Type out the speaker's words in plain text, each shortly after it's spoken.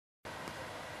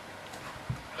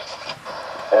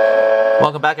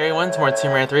Welcome back everyone to more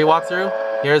Tomb Raider 3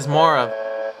 walkthrough. Here's more of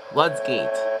Blood's Gate.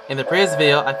 In the previous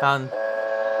video I found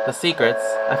the secrets.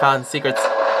 I found secrets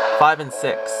 5 and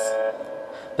 6.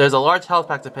 There's a large health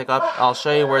pack to pick up. I'll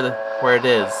show you where it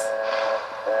is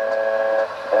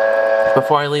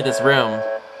before I leave this room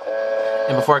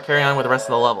and before I carry on with the rest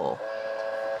of the level.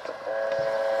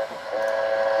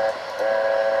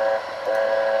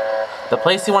 The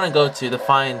place you want to go to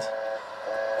find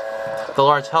the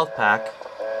large health pack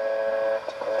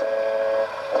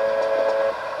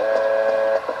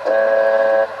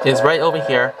is right over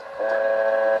here.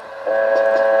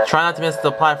 Try not to miss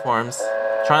the platforms.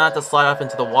 Try not to slide off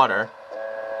into the water.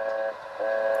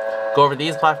 Go over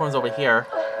these platforms over here.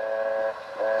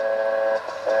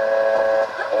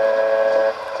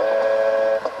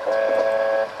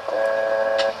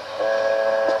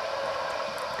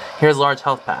 Here's a large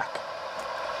health pack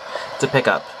to pick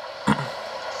up.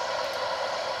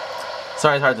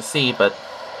 Sorry it's hard to see, but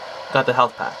got the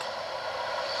health pack.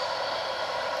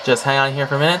 Just hang on here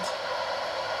for a minute.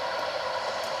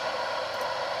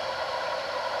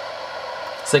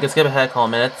 So you can skip ahead a couple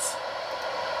minutes.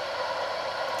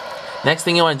 Next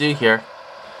thing you want to do here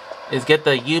is get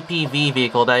the UPV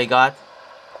vehicle that you got,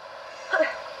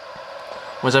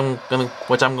 which I'm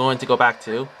going to go back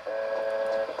to.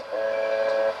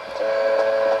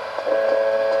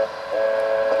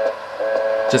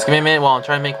 Just give me a minute while I'm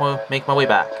trying to make my way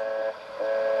back.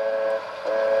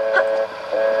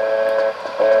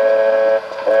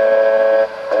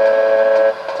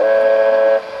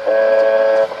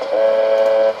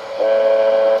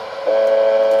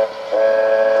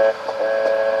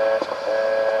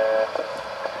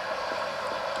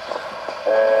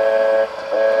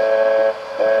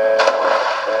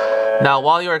 Now,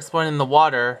 while you're exploring in the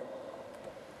water,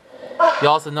 you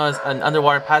also notice an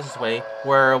underwater passageway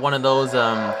where one of those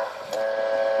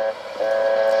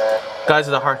guys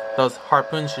with those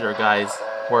harpoon shooter guys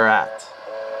were at.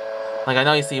 Like, I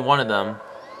know you see one of them.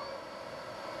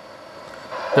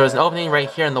 There's an opening right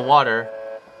here in the water,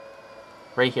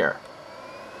 right here.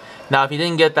 Now, if you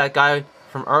didn't get that guy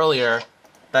from earlier,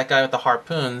 that guy with the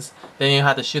harpoons, then you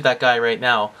have to shoot that guy right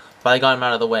now. But I got him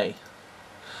out of the way.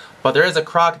 But there is a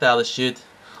crocodile to shoot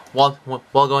while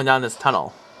going down this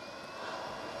tunnel.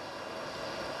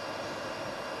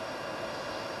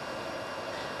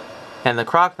 And the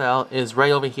crocodile is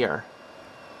right over here.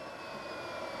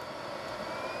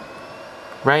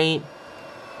 Right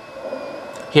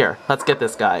here. Let's get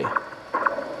this guy.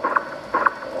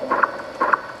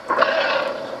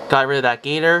 Got rid of that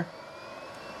gator.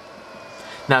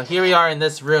 Now here we are in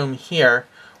this room here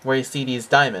where you see these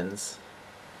diamonds.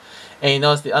 And you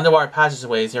notice the underwater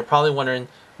passageways. You're probably wondering,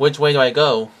 which way do I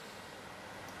go?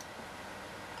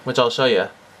 Which I'll show you.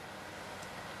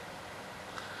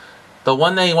 The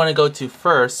one that you want to go to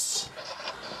first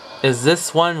is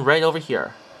this one right over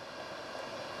here.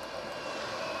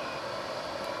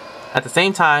 At the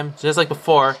same time, just like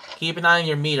before, keep an eye on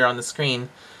your meter on the screen.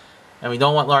 And we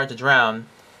don't want Lara to drown.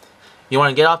 You want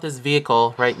to get off this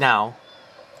vehicle right now.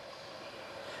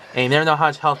 And you never know how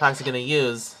much health packs you're going to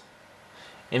use.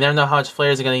 You never know how much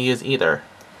flares you're going to use either.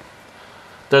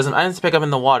 There's some items to pick up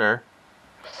in the water.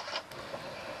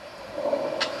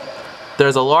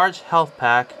 There's a large health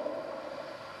pack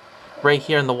right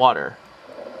here in the water.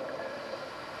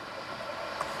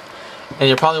 And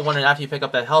you're probably wondering, after you pick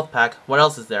up that health pack, what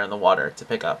else is there in the water to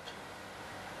pick up?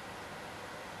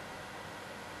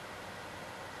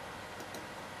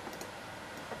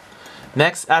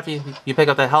 Next, after you pick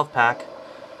up that health pack,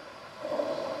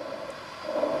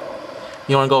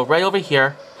 you want to go right over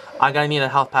here. I'm going to need a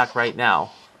health pack right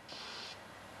now.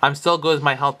 I'm still good with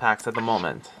my health packs at the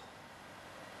moment.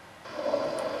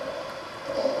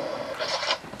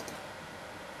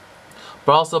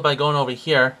 But also by going over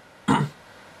here,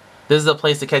 this is a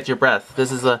place to catch your breath.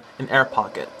 This is an air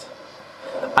pocket.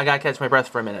 I gotta catch my breath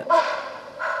for a minute.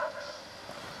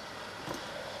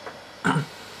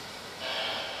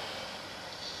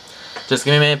 Just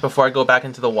give me a minute before I go back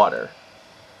into the water.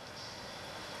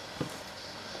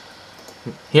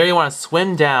 Here you want to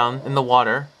swim down in the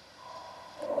water.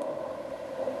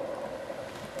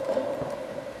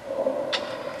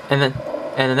 And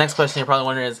the next question you're probably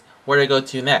wondering is, where do I go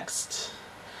to next?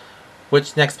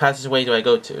 Which next passageway do I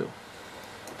go to?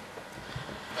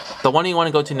 The one you want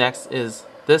to go to next is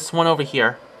this one over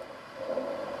here.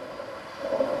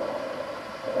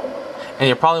 And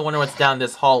you're probably wondering what's down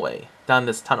this hallway, down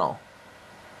this tunnel.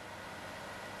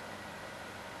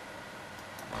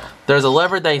 There's a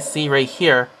lever that you see right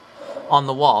here on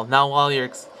the wall. Now while you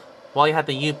had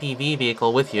the UPV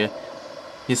vehicle with you,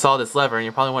 you saw this lever and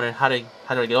you're probably wondering how do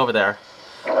I get over there.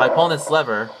 By pulling this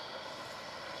lever,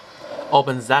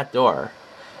 opens that door.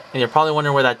 And you're probably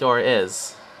wondering where that door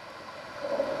is.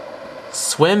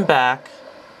 Swim back.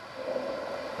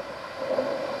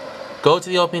 Go to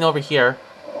the opening over here.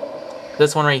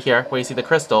 This one right here, where you see the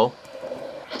crystal.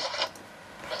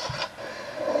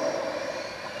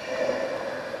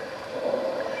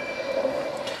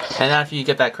 And after you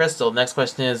get that crystal, the next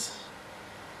question is,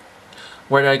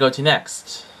 where do I go to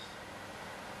next?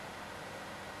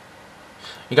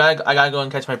 I gotta go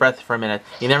and catch my breath for a minute.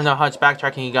 You never know how much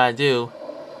backtracking you gotta do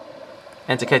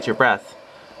and to catch your breath.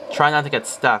 Try not to get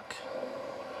stuck.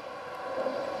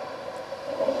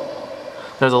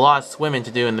 There's a lot of swimming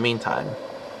to do in the meantime.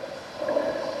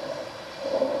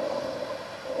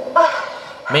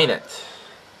 Made it.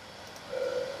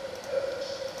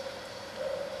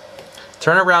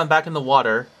 Turn around back in the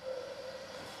water.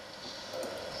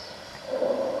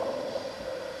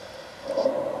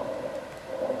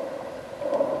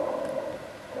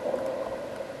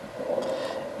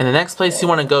 And the next place you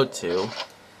want to go to,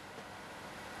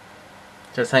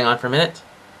 just hang on for a minute,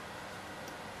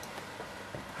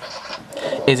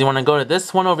 is you want to go to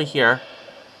this one over here.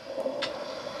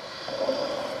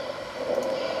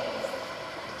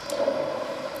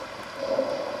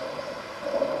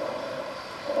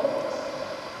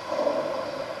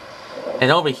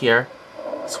 And over here,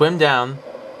 swim down,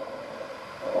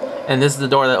 and this is the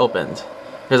door that opened.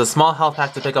 There's a small health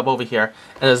pack to pick up over here,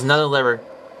 and there's another lever,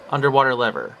 underwater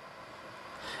lever.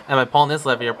 And by pulling this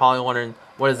lever, you're probably wondering,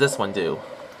 what does this one do?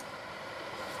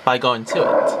 By going to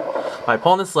it. By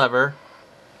pulling this lever,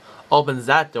 opens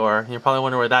that door, and you're probably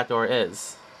wondering where that door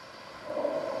is.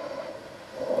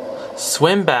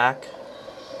 Swim back.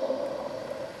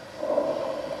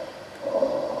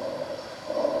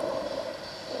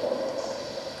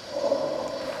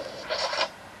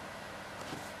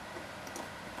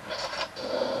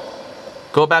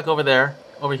 Go back over there,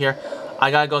 over here.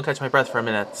 I gotta go and catch my breath for a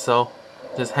minute, so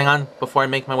just hang on before I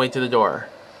make my way to the door.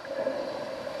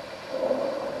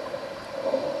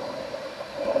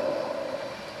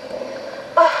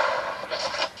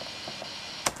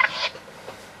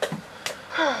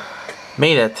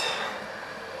 Made it.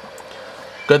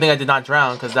 Good thing I did not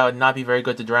drown, because that would not be very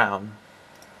good to drown.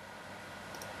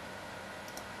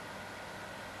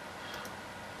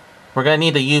 We're gonna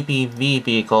need the UPV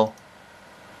vehicle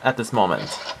at this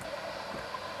moment.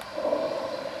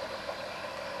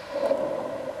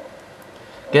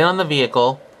 Get on the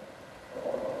vehicle.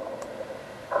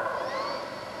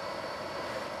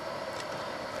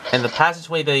 And the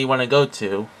passageway that you want to go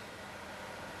to,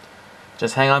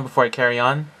 just hang on before I carry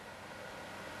on.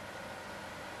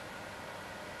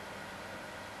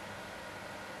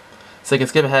 So you can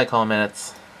skip ahead a couple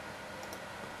minutes.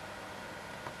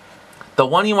 The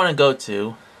one you want to go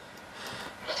to,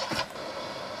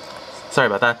 sorry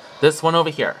about that, this one over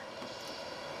here.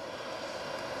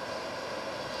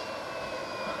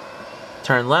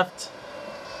 Turn left,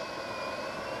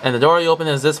 and the door you open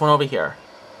is this one over here.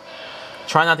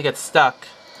 Try not to get stuck.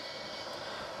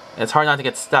 It's hard not to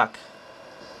get stuck.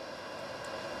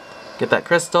 Get that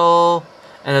crystal,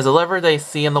 and there's a lever they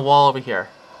see in the wall over here.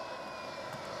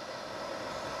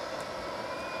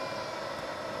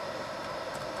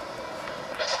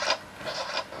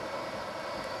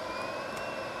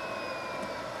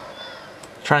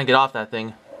 Trying to get off that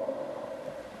thing.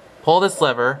 Pull this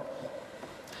lever,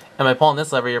 and by pulling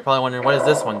this lever, you're probably wondering, what does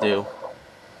this one do?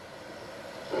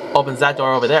 Opens that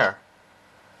door over there.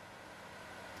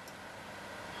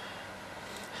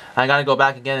 I gotta go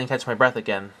back again and catch my breath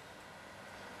again.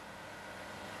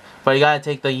 But you gotta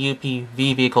take the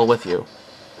UPV vehicle with you.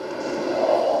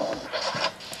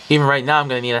 Even right now, I'm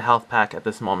gonna need a health pack at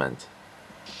this moment.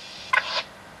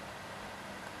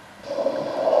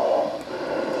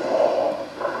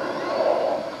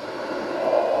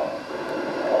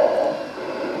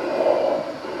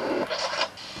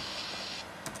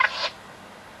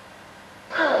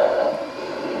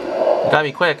 Gotta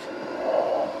be quick.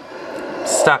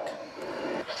 Stuck.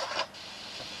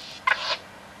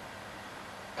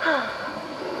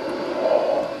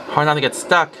 Hard not to get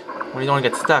stuck when you don't want to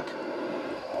get stuck.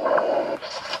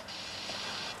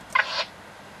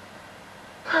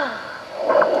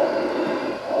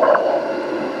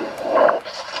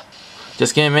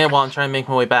 Just give me a minute while I'm trying to make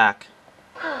my way back.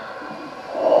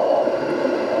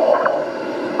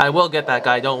 I will get that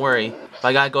guy, don't worry. But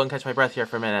I gotta go and catch my breath here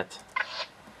for a minute.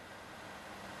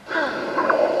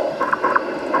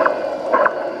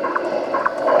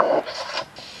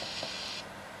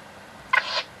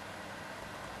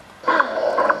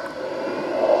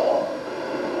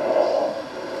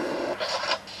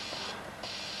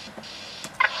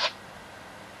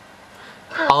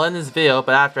 I'll end this video,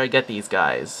 but after I get these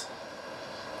guys.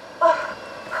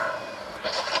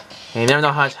 And you never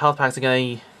know how much health packs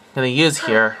you're gonna use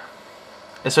here.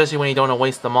 Especially when you don't want to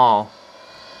waste them all.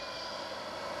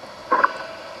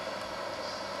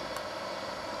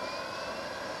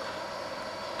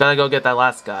 Gotta go get that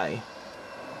last guy.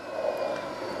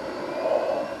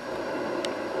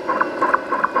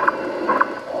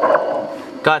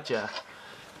 Gotcha.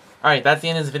 Alright, that's the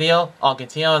end of this video. I'll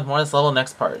continue on with more of this level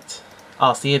next part.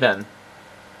 I'll see you then.